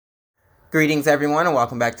Greetings, everyone, and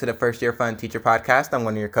welcome back to the First Year Fun Teacher Podcast. I'm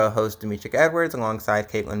one of your co-hosts, Demetric Edwards, alongside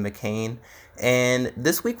Caitlin McCain. And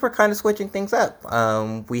this week, we're kind of switching things up.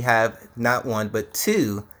 We have not one, but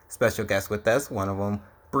two special guests with us. One of them,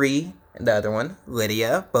 Bree, and the other one,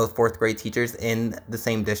 Lydia, both fourth grade teachers in the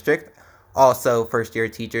same district. Also first-year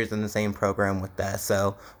teachers in the same program with us.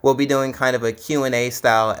 So we'll be doing kind of a Q&A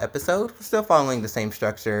style episode. We're still following the same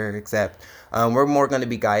structure, except we're more going to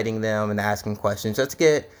be guiding them and asking questions just to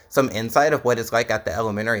get some insight of what it's like at the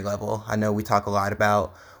elementary level. I know we talk a lot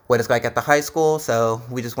about what it's like at the high school, so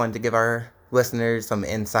we just wanted to give our listeners some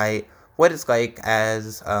insight what it's like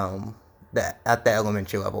as at the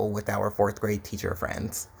elementary level with our fourth grade teacher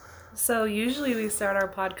friends. So usually we start our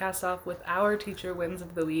podcast off with our teacher wins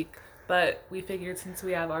of the week. But we figured since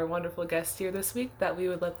we have our wonderful guest here this week that we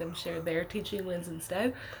would let them share their teaching wins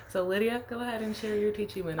instead. So Lydia, go ahead and share your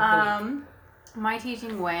teaching win of the week. My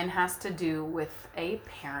teaching win has to do with a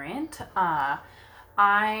parent.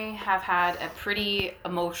 I have had a pretty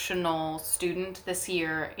emotional student this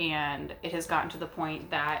year, and it has gotten to the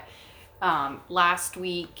point that last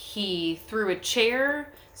week he threw a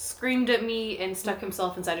chair, screamed at me, and stuck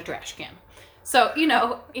himself inside a trash can. So,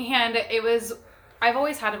 and it was... I've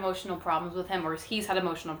always had emotional problems with him, or he's had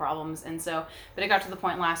emotional problems, but it got to the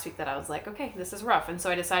point last week that I was like, okay, this is rough, and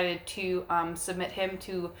so I decided to submit him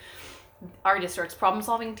to our district's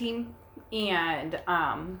problem-solving team, and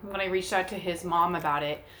when I reached out to his mom about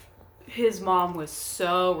it, his mom was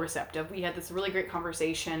so receptive. We had this really great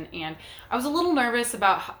conversation, and I was a little nervous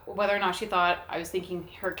about whether or not she thought I was thinking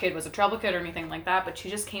her kid was a trouble kid or anything like that, but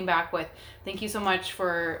she just came back with, thank you so much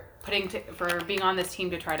for being on this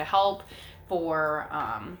team to try to help, for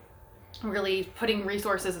really putting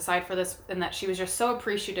resources aside for this, and that she was just so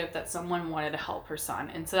appreciative that someone wanted to help her son.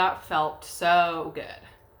 And so that felt so good.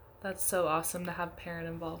 That's so awesome to have parent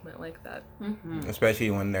involvement like that. Mm-hmm.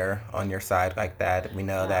 Especially when they're on your side like that. We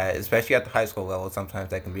know that, especially at the high school level, sometimes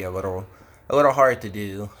that can be a little hard to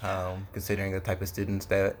do, considering the type of students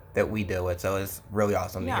that we deal with. So it's really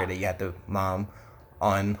awesome to hear that you had the mom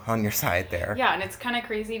on your side there. Yeah, and it's kind of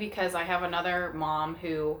crazy because I have another mom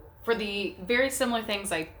who... For the very similar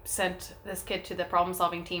things, I sent this kid to the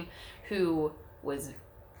problem-solving team who was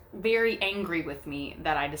very angry with me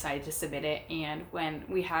that I decided to submit it. And when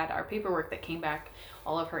we had our paperwork that came back,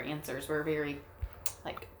 all of her answers were very,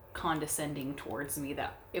 condescending towards me,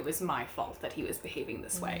 that it was my fault that he was behaving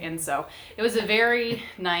this way. And so it was a very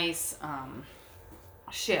nice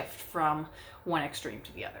shift from one extreme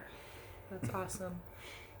to the other. That's awesome.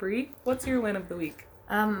 Bree, what's your win of the week?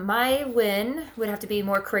 My win would have to be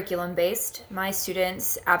more curriculum-based. My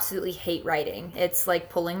students absolutely hate writing. It's like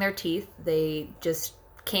pulling their teeth. They just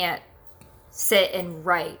can't sit and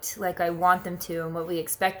write like I want them to and what we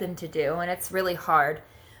expect them to do, and it's really hard.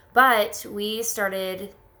 But we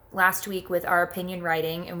started last week with our opinion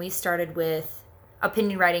writing, and we started with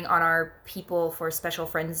opinion writing on our People for Special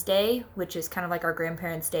Friends Day, which is kind of like our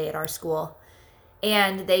grandparents' day at our school.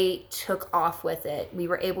 And they took off with it. We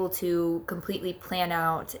were able to completely plan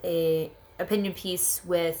out a opinion piece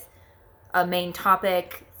with a main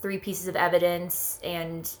topic, 3 pieces of evidence,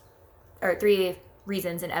 or 3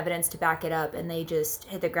 reasons and evidence to back it up, and they just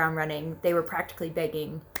hit the ground running. They were practically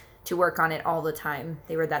begging to work on it all the time.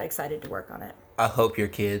 They were that excited to work on it. I hope your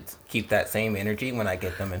kids keep that same energy when I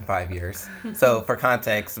get them in 5 years. So for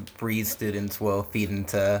context, Bree's students will feed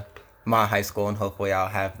into my high school, and hopefully I'll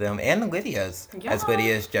have them, and Lydia's. Yeah. As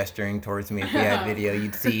Lydia is gesturing towards me, if you had video,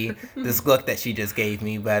 you'd see this look that she just gave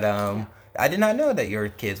me. But I did not know that your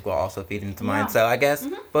kids will also feed into mine. So I guess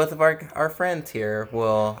both of our friends here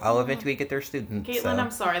I'll eventually get their students. Caitlin, so. I'm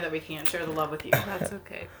sorry that we can't share the love with you. That's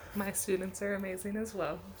okay. My students are amazing as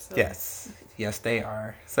well. So. Yes, they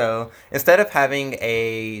are. So instead of having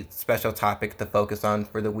a special topic to focus on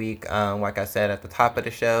for the week, like I said at the top of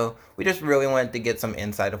the show, we just really wanted to get some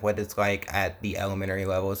insight of what it's like at the elementary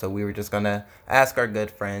level. So we were just going to ask our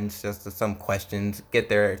good friends just some questions, get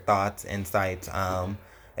their thoughts, insights,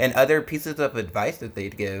 and other pieces of advice that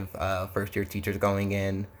they'd give first-year teachers going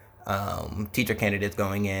in, teacher candidates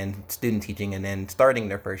going in, student teaching, and then starting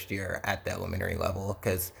their first year at the elementary level.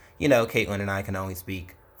 Because, Caitlin and I can only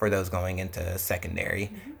speak for those going into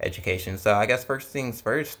secondary education. So I guess first things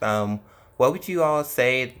first, what would you all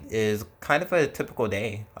say is kind of a typical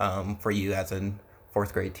day for you as a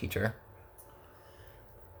fourth grade teacher?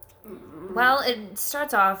 Well, it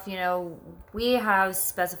starts off, we have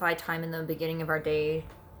specified time in the beginning of our day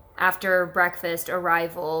after breakfast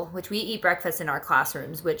arrival, which we eat breakfast in our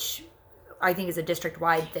classrooms, which I think is a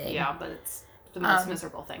district-wide thing. Yeah, but it's the most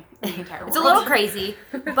miserable thing in the entire world. It's a little crazy,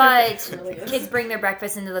 but really kids bring their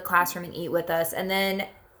breakfast into the classroom and eat with us. And then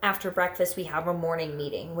after breakfast, we have a morning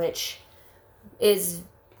meeting, which is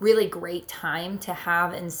really great time to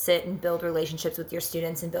have and sit and build relationships with your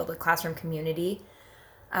students and build a classroom community.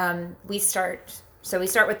 We start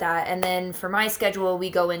with that, and then for my schedule, we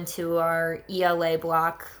go into our ELA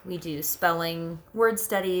block. We do spelling, word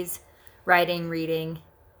studies, writing, reading.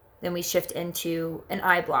 Then we shift into an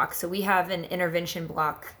I block. So we have an intervention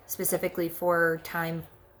block specifically for time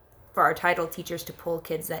for our title teachers to pull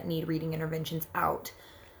kids that need reading interventions out.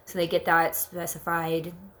 So they get that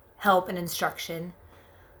specified help and instruction.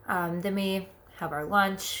 Then we have our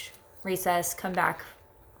lunch, recess, come back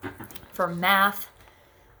for math.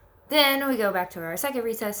 Then we go back to our second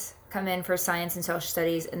recess, come in for science and social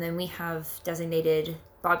studies, and then we have designated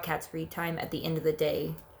Bobcats read time at the end of the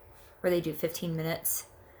day where they do 15 minutes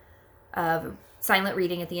of silent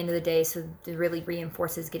reading at the end of the day, so it really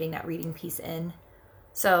reinforces getting that reading piece in.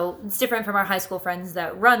 So it's different from our high school friends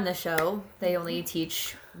that run the show. They only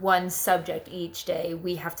teach one subject each day.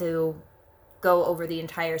 We have to go over the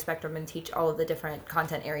entire spectrum and teach all of the different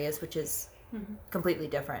content areas, which is completely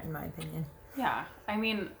different in my opinion. Yeah, I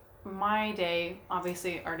mean, my day,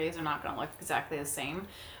 obviously our days are not going to look exactly the same,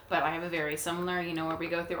 but I have a very similar, where we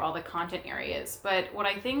go through all the content areas. But what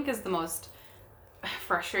I think is the most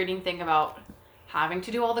frustrating thing about having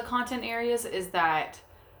to do all the content areas is that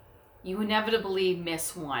you inevitably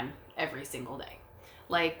miss one every single day.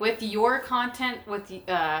 Like with your content with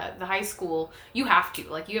the high school, you have to.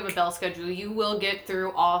 Like you have a bell schedule. You will get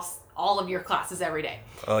through all of your classes every day.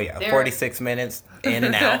 Oh yeah, 46 minutes in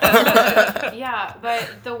and out. Yeah,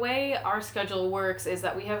 but the way our schedule works is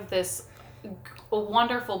that we have this a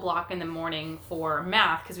wonderful block in the morning for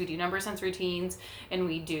math because we do number sense routines and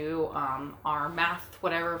we do our math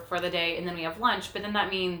whatever for the day, and then we have lunch. But then that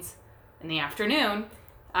means in the afternoon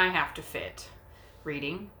I have to fit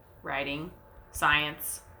reading, writing,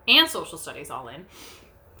 science, and social studies all in.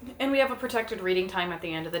 And we have a protected reading time at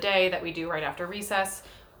the end of the day that we do right after recess.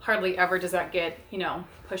 Hardly ever does that get,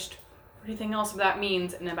 pushed or anything else. But that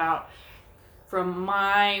means in about from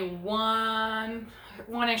my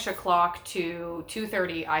 1-ish o'clock to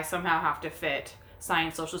 2:30, I somehow have to fit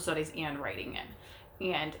science, social studies, and writing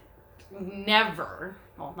in. And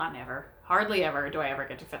hardly ever do I ever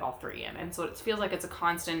get to fit all three in. And so it feels like it's a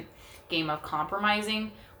constant game of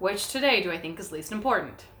compromising, which today do I think is least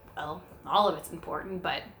important. Well, all of it's important,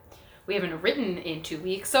 but we haven't written in 2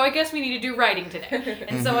 weeks, so I guess we need to do writing today.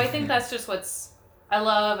 And so I think that's just I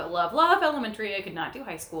love elementary. I could not do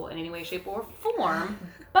high school in any way, shape, or form,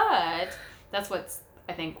 but that's what's,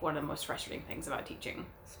 I think, one of the most frustrating things about teaching.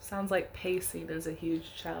 Sounds like pacing is a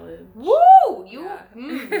huge challenge. Woo! You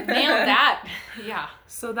nailed that. Yeah.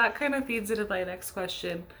 So that kind of feeds into my next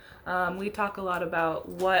question. We talk a lot about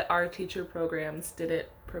what our teacher programs didn't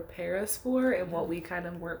prepare us for and what we kind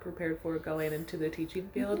of weren't prepared for going into the teaching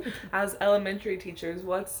field. As elementary teachers,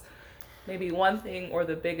 what's maybe one thing or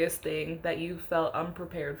the biggest thing that you felt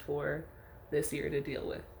unprepared for this year to deal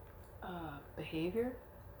with? Behavior.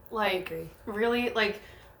 Really,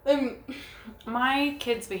 my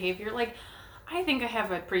kids' behavior, I think I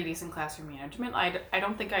have a pretty decent classroom management. I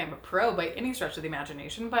don't think I am a pro by any stretch of the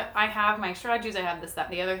imagination, but I have my strategies. I have this, that,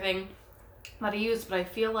 and the other thing that I use, but I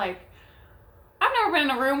feel like I've never been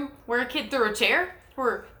in a room where a kid threw a chair,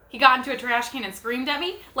 where he got into a trash can and screamed at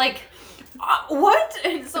me. What?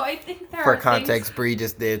 And so I think there For are context, things... Bree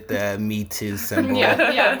just did the Me Too symbol.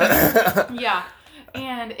 Yeah.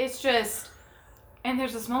 And it's just, and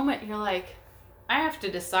there's this moment you're like, I have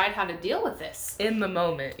to decide how to deal with this. In the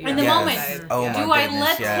moment. In the moment. Oh my Do I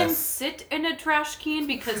goodness, let him sit in a trash can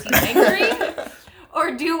because he's angry?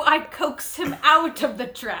 Or do I coax him out of the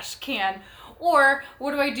trash can? Or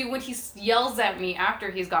what do I do when he yells at me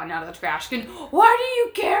after he's gotten out of the trash can? Why do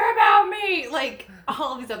you care about me?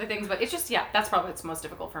 All of these other things. But it's just, that's probably what's most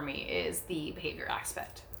difficult for me is the behavior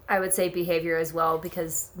aspect. I would say behavior as well,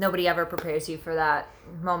 because nobody ever prepares you for that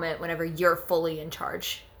moment whenever you're fully in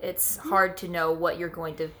charge. It's hard to know what you're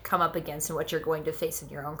going to come up against and what you're going to face in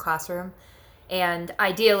your own classroom. And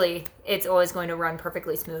ideally, it's always going to run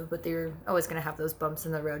perfectly smooth, but you're always going to have those bumps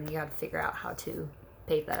in the road, and you have to figure out how to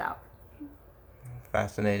pave that out.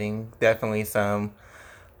 Fascinating. Definitely some.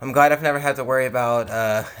 I'm glad I've never had to worry about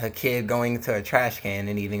a kid going to a trash can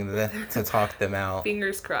and needing to talk them out.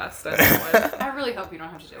 Fingers crossed on that one. I really hope you don't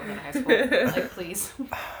have to deal with that in high school. Please.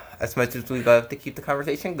 As much as we love to keep the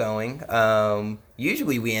conversation going,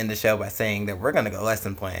 usually we end the show by saying that we're going to go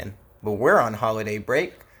lesson plan. But we're on holiday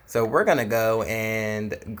break, so we're going to go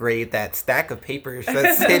and grade that stack of papers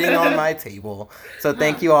that's sitting on my table. So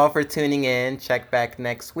thank you all for tuning in. Check back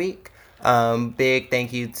next week. Big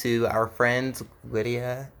thank you to our friends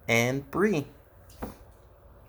Lydia and Bree.